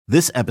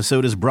This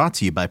episode is brought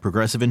to you by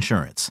Progressive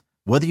Insurance.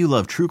 Whether you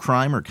love true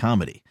crime or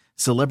comedy,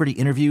 celebrity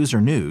interviews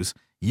or news,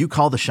 you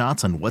call the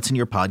shots on what's in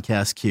your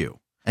podcast queue.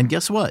 And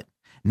guess what?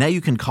 Now you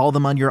can call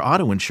them on your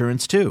auto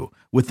insurance too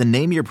with the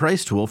Name Your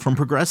Price tool from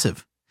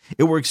Progressive.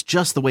 It works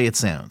just the way it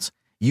sounds.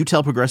 You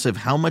tell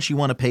Progressive how much you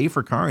want to pay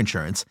for car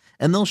insurance,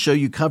 and they'll show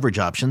you coverage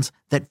options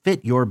that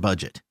fit your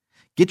budget.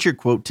 Get your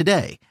quote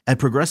today at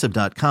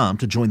Progressive.com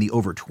to join the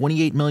over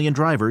 28 million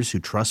drivers who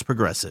trust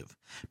Progressive.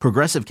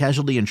 Progressive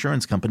Casualty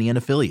Insurance Company and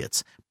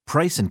Affiliates.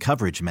 Price and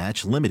coverage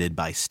match limited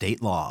by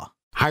state law.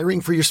 Hiring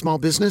for your small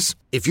business?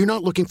 If you're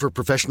not looking for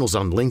professionals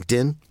on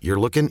LinkedIn, you're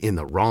looking in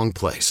the wrong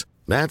place.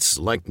 That's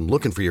like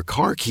looking for your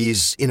car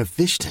keys in a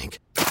fish tank.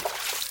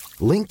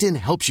 LinkedIn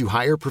helps you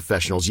hire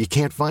professionals you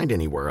can't find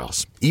anywhere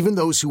else, even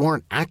those who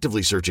aren't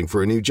actively searching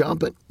for a new job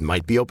but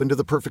might be open to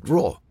the perfect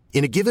role.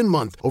 In a given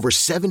month, over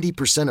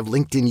 70% of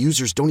LinkedIn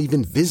users don't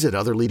even visit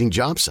other leading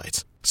job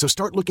sites. So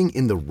start looking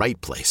in the right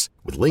place.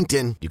 With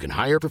LinkedIn, you can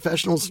hire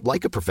professionals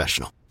like a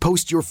professional.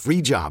 Post your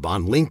free job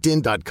on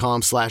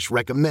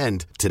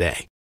linkedin.com/recommend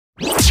today.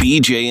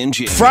 BJ and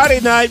Jamie.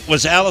 Friday night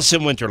was Alice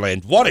in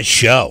Winterland. What a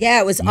show.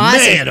 Yeah, it was awesome.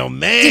 Man, oh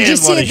man, Did you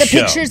see the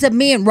pictures of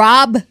me and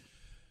Rob?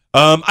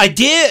 I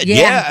did.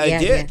 Yeah,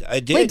 I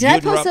did. Wait, did I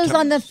post those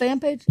on the fan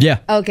page? Yeah.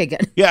 Okay,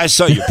 good. Yeah, I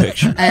saw your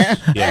picture. I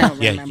don't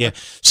remember.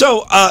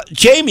 So,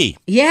 Jamie.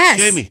 Yes.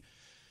 Jamie,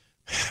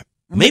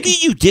 maybe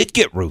you did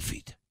get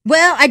roofied.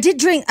 Well, I did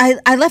drink.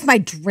 I left my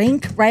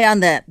drink right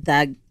on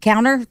the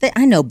counter.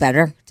 I know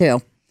better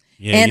too.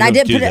 Yeah, and I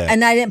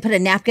didn't put a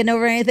napkin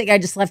over anything. I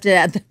just left it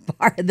at the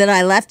bar. Then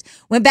I left,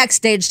 went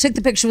backstage, took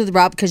the picture with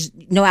Rob because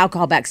no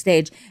alcohol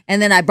backstage,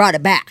 and then I brought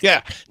it back.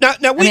 Yeah. Now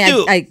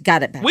I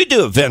got it back. We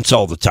do events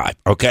all the time,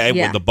 okay?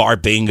 Yeah. With the bar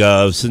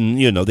bingos and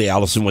the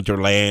Alice in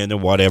Winterland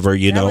and whatever,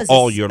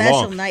 all year long.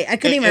 Special night. I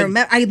couldn't even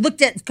remember. I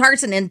looked at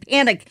Carson in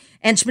panic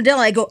and Schmidl.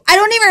 I go, I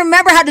don't even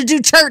remember how to do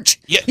church.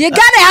 Yeah. You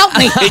gotta help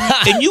me.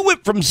 and you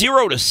went from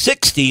 0 to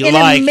 60 in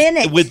a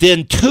minute.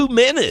 Within 2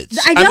 minutes.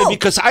 I know.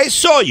 Because I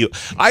saw you.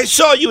 I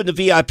saw you in the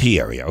VIP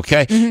area,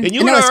 okay? Mm-hmm. And you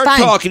and I were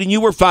talking, and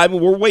you were fine.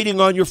 And we're waiting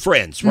on your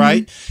friends,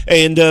 right?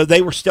 And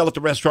they were still at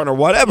the restaurant or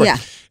whatever. Yeah.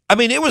 I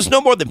mean, it was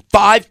no more than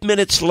 5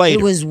 minutes later.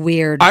 It was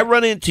weird. I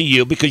run into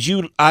you because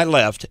I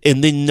left,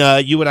 and then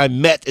you and I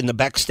met in the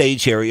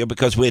backstage area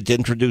because we had to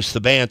introduce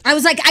the band. I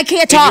was like, I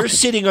can't talk. And you're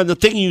sitting on the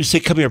thing, and you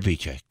say, "Come here,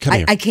 BJ. Come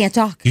here." I can't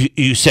talk.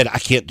 You said, "I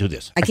can't do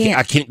this. I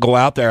can't go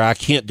out there. I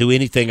can't do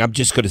anything. I'm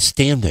just going to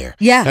stand there."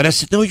 Yeah. And I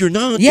said, "No, you're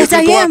not. Yes,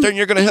 you're I go am. out there, and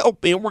you're going to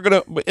help me, and we're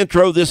going to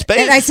intro this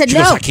band." And I said, she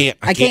 "No, goes, I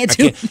can't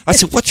do it." I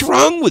said, "What's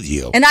wrong with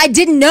you?" And I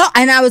didn't know.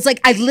 And I was like,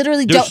 I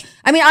literally don't.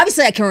 I mean,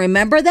 obviously, I can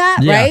remember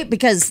that, right?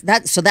 Because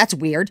that's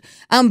weird.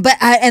 And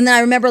then I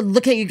remember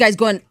looking at you guys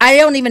going, I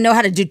don't even know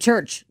how to do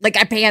church. Like,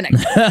 I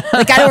panicked.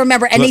 Like, I don't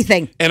remember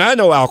anything. Look, and I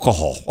know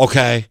alcohol,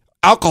 okay?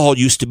 Alcohol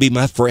used to be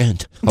my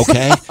friend,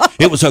 okay?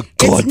 It was a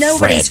good It's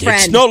nobody's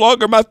friend. It's no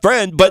longer my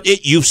friend, but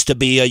it used to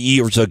be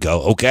years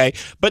ago, okay?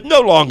 But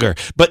no longer.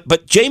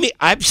 But Jamie,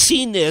 I've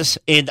seen this,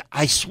 and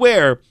I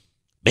swear,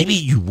 maybe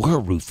you were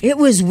roofied. It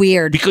was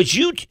weird. Because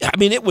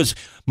it was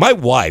my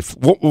wife,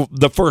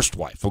 the first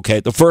wife,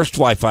 okay? The first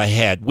wife I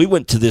had, we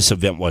went to this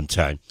event one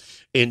time.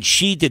 And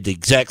she did the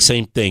exact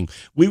same thing.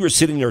 We were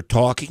sitting there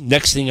talking.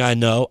 Next thing I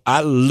know,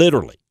 I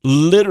literally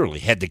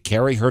had to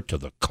carry her to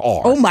the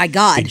car. Oh, my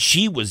God. And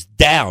she was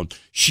down.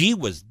 She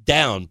was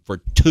down for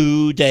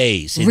 2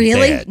 days in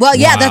Really? bed. Well,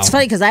 yeah, that's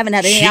funny because I haven't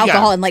had any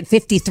alcohol in like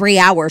 53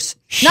 hours.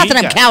 Not that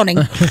I'm counting.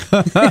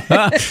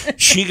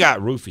 She got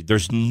roofied.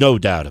 There's no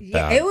doubt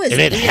about it. It was and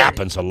it weird.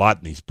 happens a lot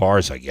in these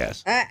bars, I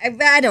guess.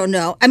 I don't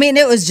know. I mean,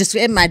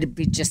 it might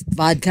be just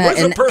vodka.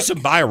 Where's a person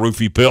buy a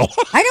roofie pill?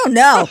 I don't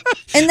know.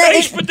 And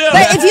then, but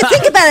if you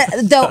think about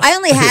it, though, I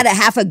only had a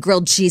half a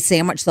grilled cheese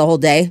sandwich the whole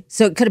day,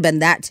 so it could have been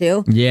that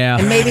too. Yeah,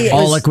 and maybe it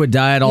all was, liquid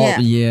diet.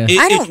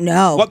 I don't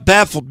know. What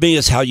baffled me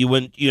is how you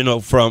went,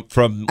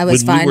 from I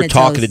was when we were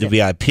until talking to the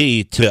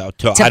VIP to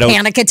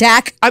panic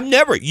attack.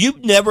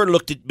 You've never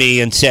looked at me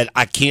and said,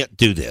 I can't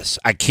do this.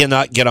 I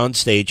cannot get on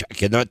stage. I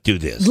cannot do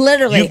this.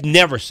 Literally. You've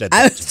never said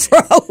that. I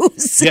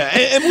froze. Yeah,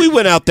 and we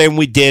went out there and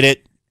we did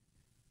it.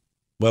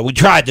 Well, we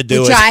tried to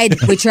do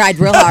it. We tried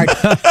real hard.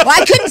 Well,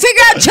 I couldn't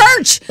figure out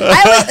church.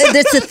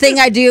 That's the thing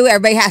I do.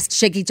 Everybody has to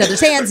shake each other's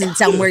hands and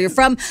tell them where you're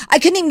from. I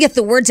couldn't even get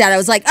the words out. I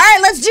was like, all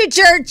right, let's do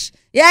church.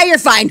 Yeah, you're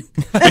fine.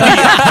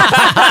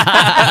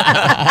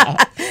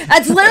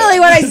 That's literally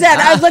what I said.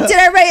 I looked at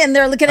everybody and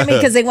they're looking at me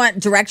because they want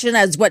direction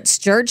as what's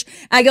church.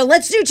 I go,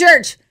 let's do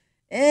church.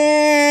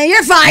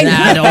 You're fine.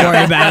 Nah, don't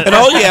worry about it. And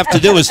all you have to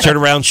do is turn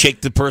around,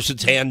 shake the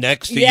person's hand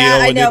next to you,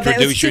 and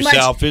introduce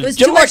yourself. It was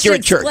too much to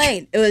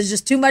explain. It was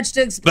just too much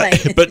to explain.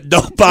 But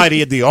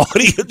nobody in the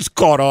audience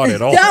caught on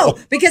at all. No,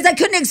 because I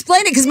couldn't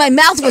explain it because my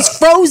mouth was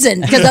frozen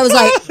because I was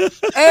like,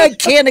 I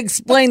can't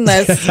explain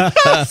this,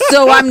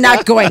 so I'm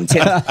not going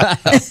to.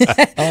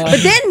 But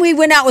then we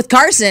went out with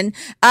Carson.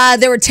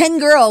 There were 10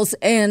 girls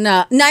and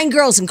 9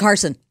 girls in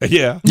Carson.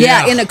 Yeah,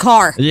 in a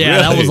car. Yeah,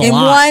 that was a in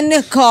lot.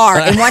 one car,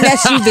 in one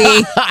SUV.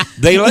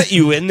 They let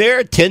you in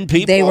there, 10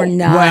 people? They were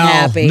not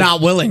happy.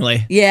 Not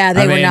willingly. Yeah,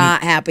 they were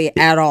not happy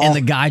at all. And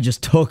the guy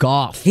just took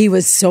off. He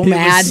was so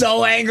mad. He was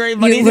so angry,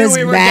 but he knew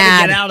we were going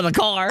to get out of the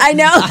car. I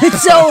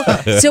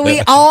know. So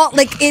we all,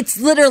 it's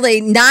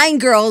literally 9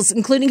 girls,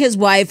 including his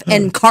wife,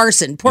 and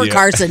Carson. Poor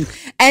Carson.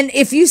 And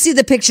if you see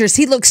the pictures,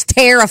 he looks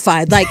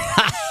terrified. Like,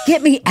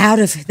 get me out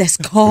of this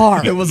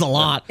car. It was a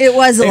lot. It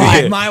was a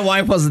lot. If my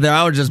wife wasn't there,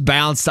 I would just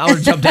bounce. I would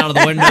have jumped out of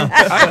the window.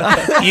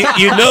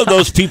 You know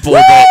those people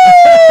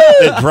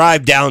that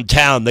drive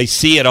downtown, they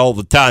see it all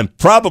the time.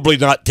 Probably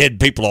not 10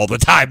 people all the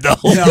time, though.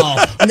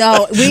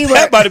 No, we were.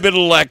 That might have been a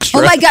little extra.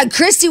 Oh, my God.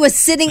 Christy was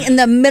sitting in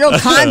the middle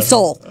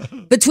console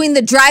between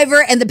the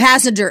driver and the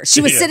passenger.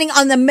 She was sitting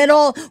on the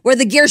middle where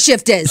the gear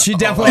shift is. She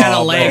definitely had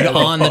a leg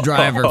on the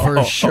driver,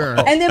 for sure.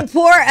 And then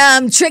poor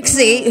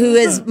Trixie, who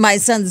is my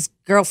son's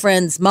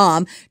girlfriend's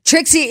mom,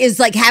 Trixie is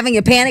like having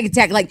a panic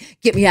attack, like,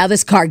 get me out of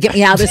this car, get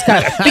me out of this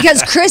car.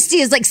 Because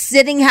Christy is like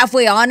sitting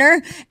halfway on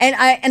her, and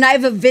I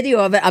have a video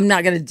of it. I'm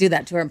not going to do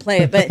that to her and play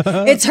it, but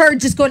it's her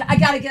just going, I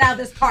got to get out of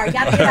this car, I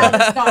got to get out of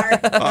this car.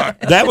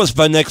 That was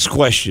my next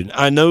question.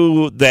 I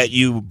know that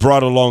you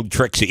brought along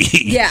Trixie.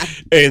 Yeah.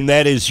 And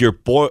that is your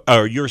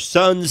your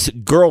son's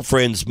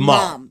girlfriend's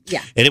mom.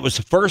 Yeah. And it was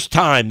the first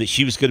time that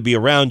she was going to be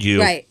around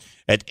you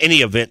at any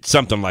event,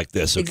 something like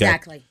this, okay?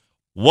 Exactly.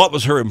 What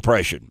was her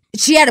impression?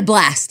 She had a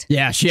blast.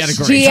 Yeah, she had a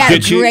great time. She had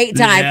a great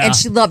time, Yeah. and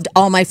she loved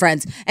all my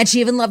friends, and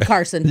she even loved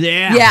Carson.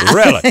 Yeah.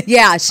 Really?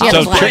 Yeah, she had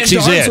So a blast.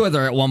 Trixie's Darts in. with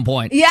her at one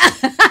point. Yeah.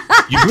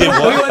 You did We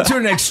what? went to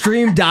an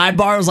extreme dive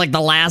bar. It was like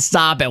the last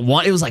stop at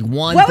one. It was like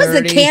 1:30. What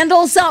was the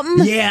candle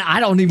something? Yeah, I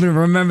don't even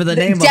remember the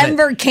name of it.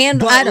 Denver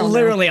candle. But I don't know.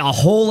 literally a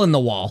hole in the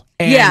wall.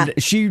 And Yeah.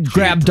 she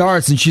grabbed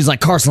darts and she's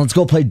like, Carson, let's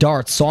go play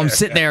darts. So I'm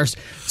sitting there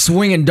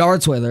swinging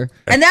darts with her.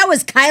 And that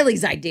was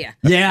Kylie's idea.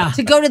 Yeah.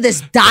 To go to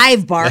this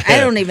dive bar. I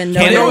don't even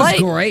know. And it was Candlelight?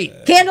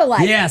 great.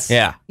 Candlelight. Yes.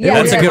 Yeah. Yeah,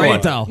 That's a good great,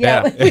 one. though.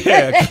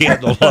 Yeah.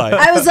 Candlelight.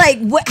 I was like,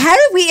 how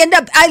did we end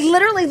up? I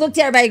literally looked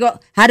at everybody and go,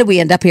 how did we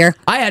end up here?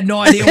 I had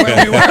no idea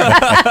where we were.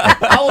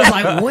 I was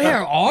like,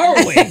 where are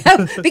we?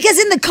 Because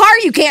in the car,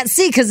 you can't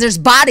see because there's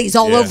bodies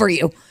all over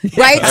you,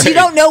 right? So you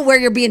don't know where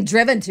you're being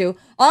driven to.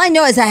 All I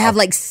know is I have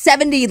like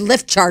 70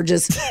 lift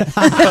charges.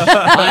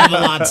 I have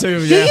a lot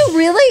too. Do you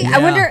really? Yeah. I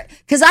wonder,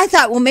 because I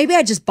thought, well, maybe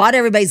I just bought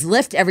everybody's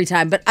lift every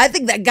time. But I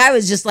think that guy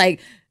was just like,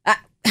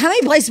 how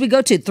many places did we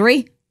go to?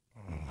 3?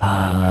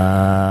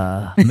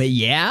 Yeah?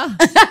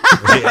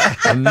 I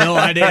have no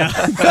idea.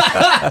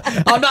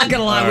 I'm not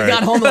gonna lie. We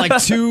got home at like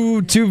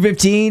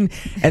 2:15,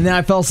 and then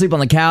I fell asleep on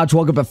the couch.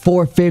 Woke up at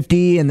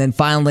 4:50, and then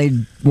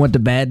finally went to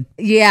bed.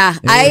 Yeah,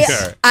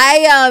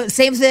 I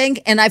same thing,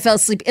 and I fell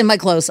asleep in my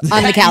clothes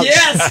on the couch.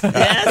 Yes.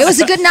 It was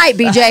a good night,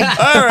 BJ.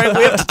 All right,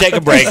 we have to take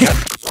a break.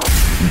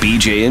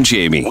 BJ and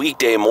Jamie.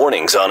 Weekday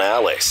mornings on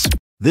Alice.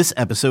 This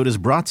episode is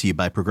brought to you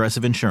by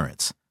Progressive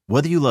Insurance.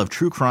 Whether you love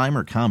true crime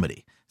or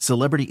comedy,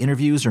 celebrity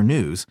interviews or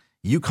news,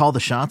 you call the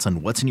shots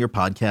on what's in your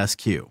podcast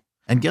queue.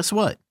 And guess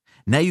what?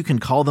 Now you can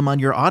call them on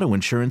your auto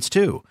insurance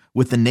too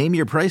with the Name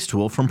Your Price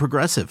tool from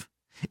Progressive.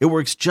 It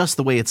works just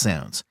the way it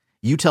sounds.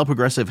 You tell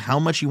Progressive how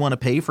much you want to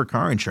pay for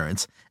car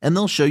insurance, and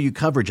they'll show you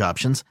coverage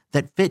options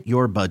that fit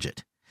your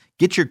budget.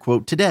 Get your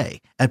quote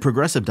today at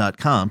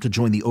Progressive.com to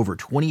join the over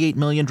 28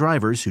 million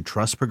drivers who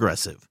trust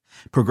Progressive.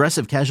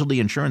 Progressive Casualty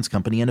Insurance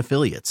Company and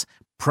Affiliates.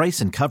 Price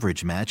and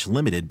coverage match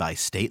limited by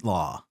state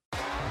law.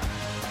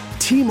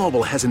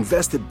 T-Mobile has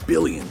invested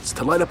billions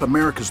to light up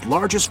America's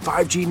largest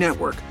 5G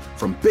network,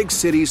 from big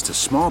cities to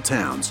small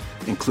towns,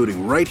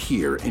 including right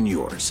here in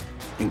yours.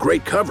 And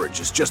great coverage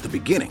is just the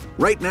beginning.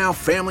 Right now,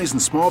 families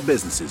and small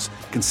businesses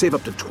can save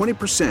up to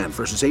 20%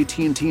 versus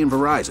AT&T and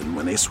Verizon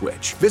when they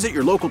switch. Visit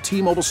your local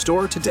T-Mobile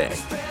store today.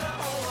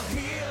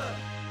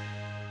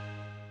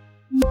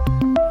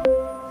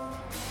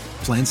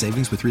 Plan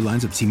savings with 3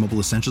 lines of T-Mobile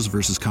Essentials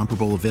versus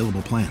comparable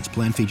available plans.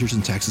 Plan features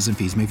and taxes and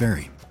fees may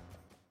vary.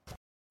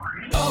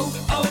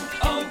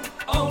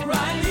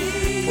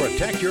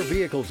 Protect your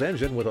vehicle's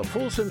engine with a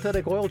full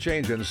synthetic oil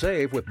change and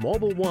save with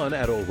Mobile One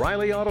at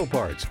O'Reilly Auto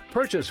Parts.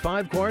 Purchase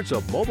 5 quarts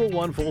of Mobile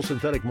One full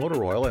synthetic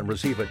motor oil and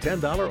receive a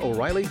 $10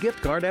 O'Reilly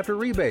gift card after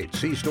rebate.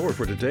 See store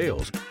for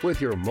details. With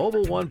your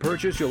Mobile One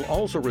purchase, you'll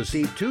also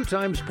receive 2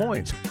 times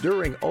points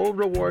during O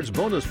Rewards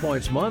Bonus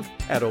Points Month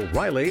at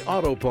O'Reilly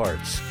Auto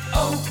Parts.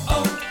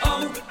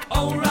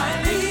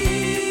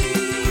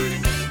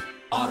 O'Reilly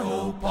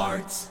Auto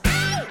Parts.